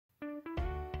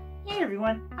Hey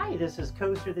everyone, hi, this is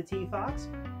Coaster the TeaFox,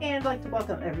 and I'd like to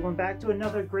welcome everyone back to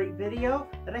another great video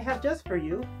that I have just for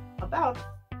you about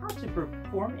how to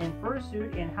perform in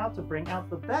Fursuit and how to bring out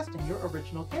the best in your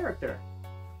original character.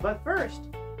 But first,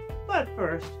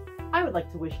 I would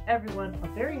like to wish everyone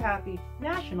a very happy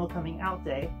National Coming Out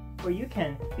Day, where you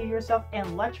can be yourself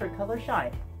and let your color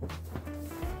shine.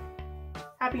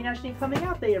 Happy National Coming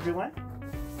Out Day, everyone!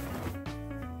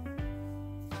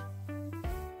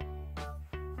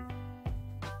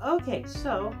 Okay,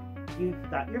 so you've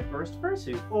got your first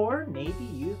fursuit, or maybe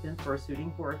you've been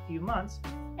fursuiting for a few months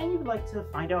and you'd like to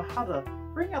find out how to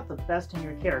bring out the best in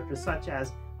your character, such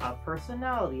as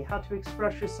personality, how to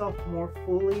express yourself more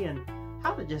fully, and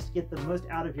how to just get the most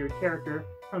out of your character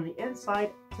from the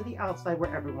inside to the outside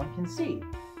where everyone can see.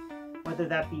 Whether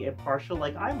that be a partial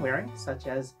like I'm wearing, such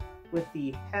as with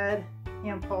the head,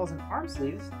 hand paws, and arm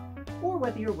sleeves, or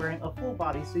whether you're wearing a full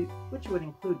bodysuit, which would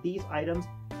include these items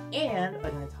and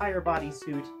an entire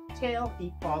bodysuit, tail,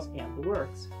 feet, paws, and the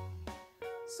works.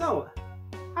 So,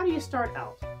 how do you start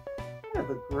out? One of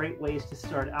the great ways to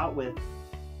start out with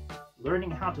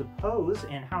learning how to pose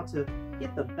and how to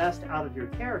get the best out of your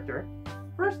character,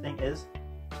 first thing is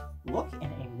look in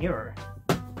a mirror.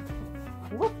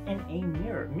 Look in a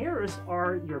mirror. Mirrors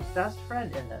are your best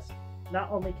friend in this. Not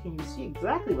only can you see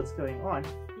exactly what's going on,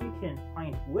 you can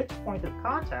find which point of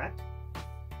contact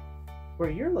where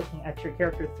you're looking at your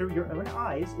character through your own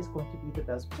eyes is going to be the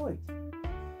best point.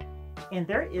 And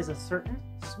there is a certain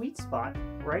sweet spot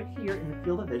right here in the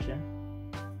field of vision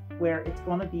where it's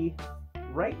going to be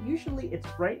right, usually it's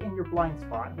right in your blind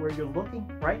spot where you're looking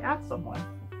right at someone.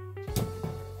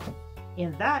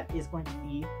 And that is going to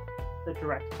be the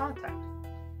direct contact.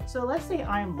 So let's say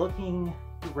I'm looking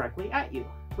directly at you,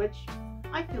 which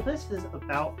I feel this is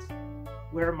about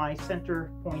where my center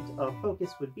point of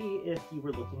focus would be if you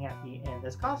were looking at me in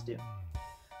this costume.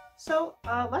 So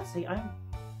let's say I'm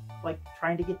like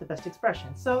trying to get the best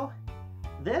expression. So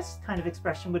this kind of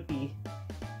expression would be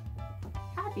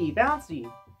happy,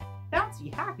 bouncy,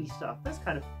 happy stuff, this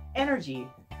kind of energy.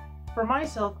 For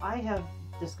myself, I have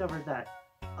discovered that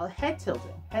head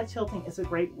tilting is a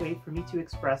great way for me to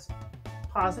express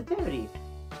positivity,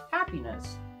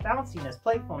 happiness, bounciness,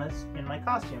 playfulness in my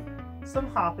costume.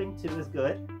 Some hopping too is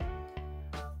good.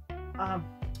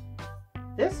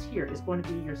 This here is going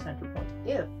to be your center point.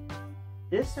 If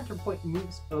this center point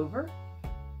moves over,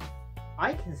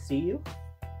 I can see you,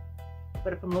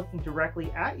 but if I'm looking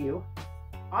directly at you,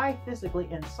 I physically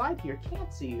inside here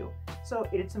can't see you. So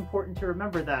it's important to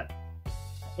remember that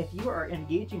if you are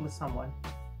engaging with someone,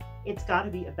 it's got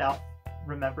to be about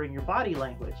remembering your body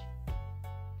language.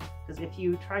 Because if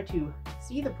you try to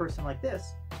see the person like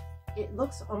this, it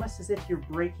looks almost as if you're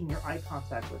breaking your eye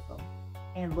contact with them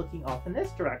and looking off in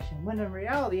this direction, when in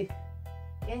reality,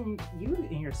 you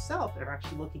and yourself are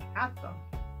actually looking at them.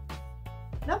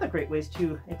 Another great ways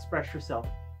to express yourself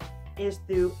is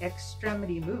through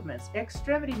extremity movements.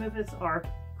 Extremity movements are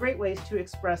great ways to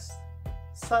express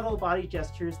subtle body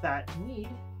gestures that need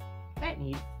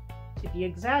to be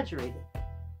exaggerated.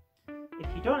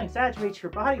 If you don't exaggerate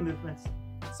your body movements,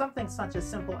 something such as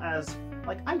simple as,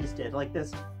 like I just did, like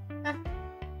this,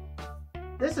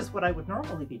 this is what I would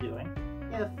normally be doing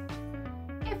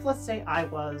if let's say I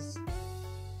was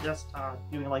just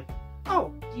doing like,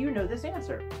 oh, do you know this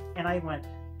answer? And I went,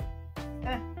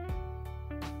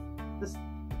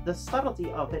 the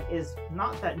subtlety of it is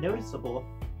not that noticeable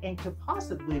and could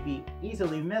possibly be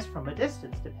easily missed from a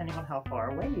distance depending on how far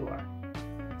away you are.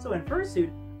 So in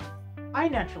Fursuit, I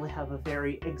naturally have a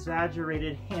very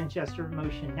exaggerated hand gesture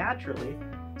motion naturally,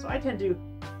 so I tend to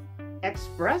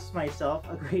express myself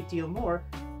a great deal more,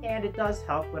 and it does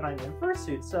help when I'm in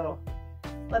Fursuit. So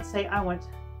let's say I went,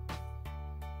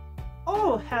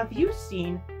 oh, have you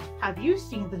seen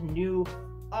the new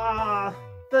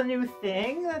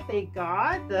thing that they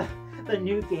got, the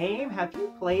new game? Have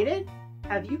you played it?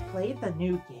 Have you played the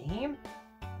new game?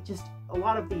 Just a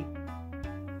lot of the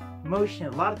motion,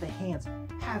 a lot of the hands.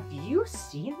 Have you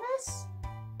seen this?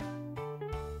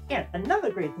 And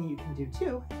another great thing you can do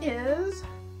too is,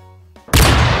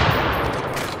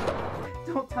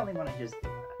 don't tell me when I just did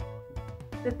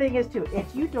that. The thing is too,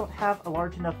 if you don't have a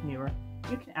large enough mirror,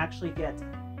 you can actually get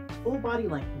full body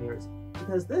length mirrors,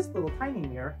 because this little tiny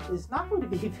mirror is not going to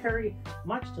be very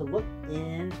much to look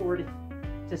in for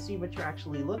to see what you're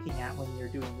actually looking at when you're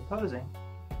doing the posing.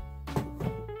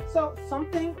 So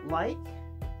something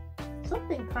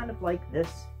kind of like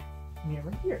this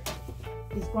mirror here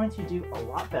is going to do a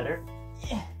lot better.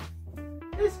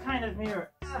 This kind of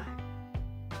mirror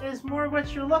is more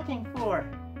what you're looking for.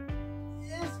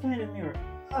 This kind of mirror,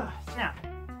 snap.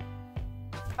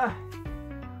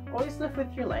 Always lift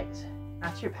with your legs,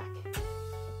 not your back.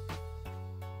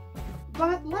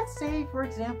 But let's say, for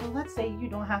example, let's say you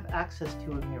don't have access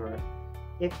to a mirror.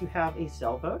 If you have a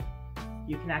cell phone,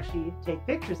 you can actually take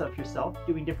pictures of yourself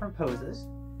doing different poses.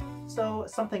 So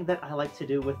something that I like to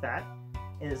do with that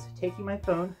is taking my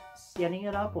phone, standing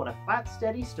it up on a flat,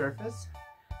 steady surface,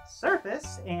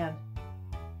 and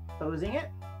posing it,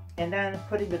 and then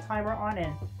putting the timer on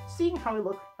and seeing how I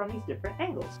look from these different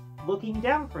angles. Looking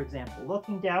down, for example.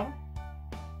 Looking down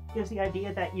gives the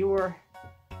idea that you're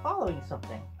following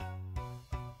something,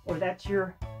 or that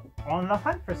you're on the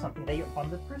hunt for something, that you're on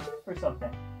the pursuit for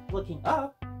something. Looking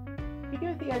up, you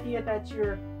get the idea that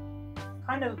you're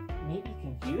kind of maybe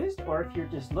confused, or if you're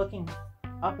just looking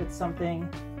up at something,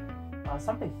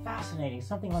 something fascinating,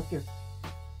 something like you're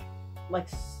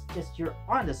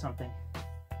onto something.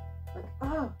 Like,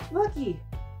 oh, looky,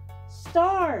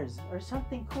 stars, or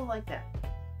something cool like that.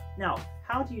 Now,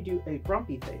 how do you do a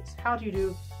grumpy face? How do you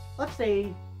do, let's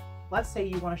say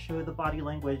you want to show the body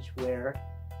language where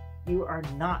you are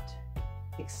not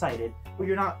excited, where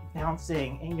you're not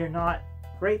bouncing, and you're not,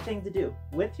 great thing to do,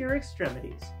 with your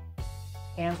extremities,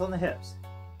 hands on the hips,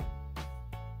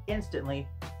 instantly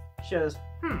shows,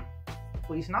 well,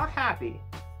 he's not happy,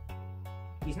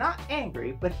 he's not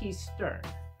angry, but he's stern.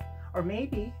 Or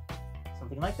maybe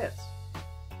something like this.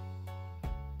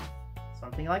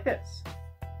 Something like this.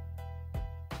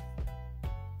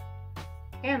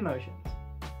 Hand motions.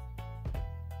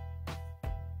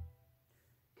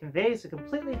 Conveys a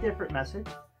completely different message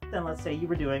than, let's say, you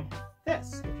were doing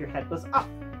this, if your head was up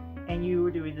and you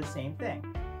were doing the same thing.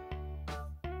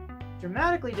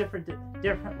 Dramatically different look.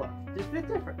 Different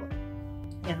look.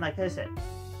 And like I said,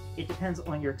 it depends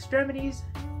on your extremities,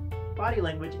 body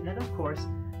language, and then of course,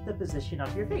 the position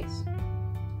of your face.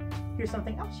 Here's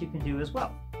something else you can do as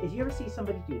well. If you ever see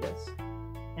somebody do this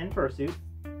in fursuit,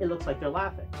 it looks like they're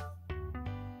laughing.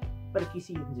 But if you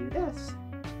see them do this,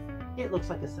 it looks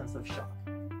like a sense of shock.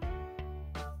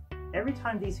 Every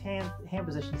time these hand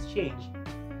positions change,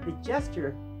 the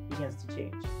gesture begins to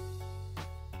change.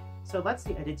 So let's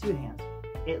see, I did two hands.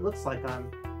 It looks like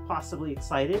I'm possibly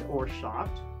excited or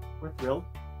shocked or thrilled.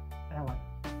 And I went,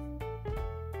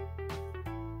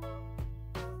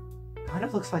 kind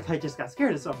of looks like I just got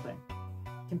scared of something.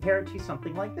 Compare it to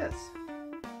something like this.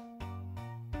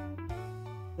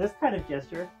 This kind of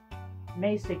gesture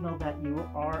may signal that you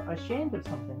are ashamed of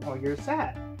something or you're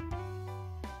sad.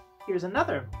 Here's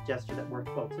another gesture that works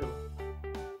well too.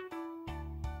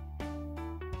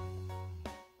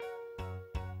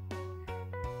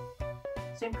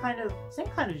 Same kind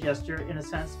of gesture in a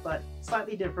sense, but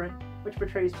slightly different, which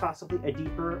portrays possibly a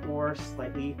deeper or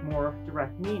slightly more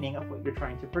direct meaning of what you're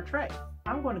trying to portray.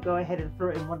 I'm going to go ahead and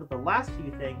throw in one of the last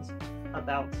few things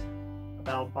about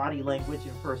body language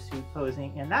and fursuit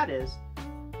posing, and that is,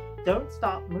 don't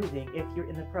stop moving if you're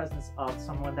in the presence of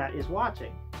someone that is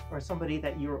watching, or somebody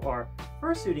that you are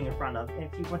fursuiting in front of,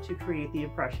 if you want to create the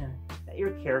impression that your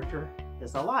character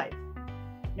is alive.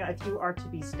 Now, if you are to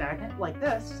be stagnant like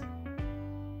this,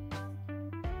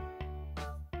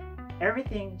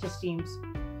 everything just seems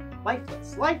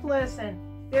lifeless and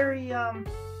very,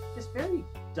 just very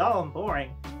dull and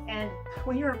boring. And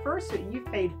when you're in fursuit and you've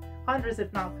paid hundreds,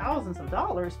 if not thousands of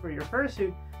dollars for your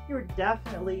fursuit, you're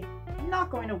definitely not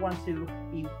going to want to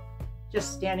be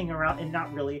just standing around and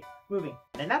not really moving.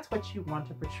 And that's what you want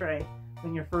to portray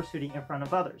when you're fursuiting in front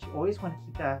of others. You always want to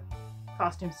keep that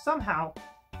costume somehow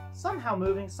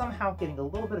moving, somehow getting a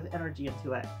little bit of energy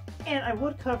into it. And I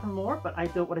would cover more, but I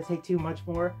don't want to take too much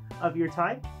more of your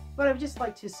time. But I would just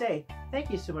like to say thank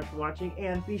you so much for watching,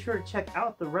 and be sure to check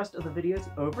out the rest of the videos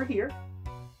over here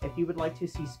if you would like to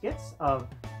see skits of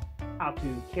how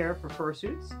to care for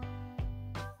fursuits,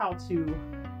 how to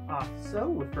sew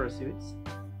with fursuits,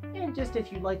 and just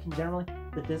if you like in general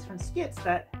the different skits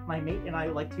that my mate and I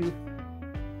like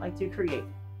to create.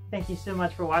 Thank you so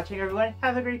much for watching, everyone.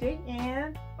 Have a great day,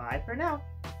 and bye for now.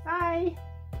 Bye!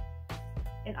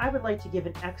 And I would like to give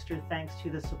an extra thanks to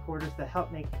the supporters that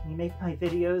help me make my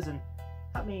videos and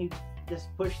help me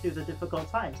just push through the difficult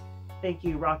times. Thank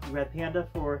you, Rocky Red Panda,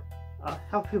 for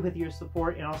helping with your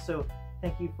support, and also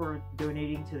thank you for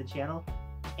donating to the channel.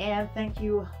 And thank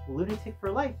you, Lunatic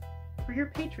for Life, for your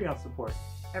Patreon support.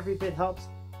 Every bit helps.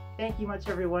 Thank you much,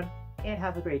 everyone, and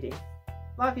have a great day.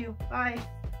 Love you. Bye.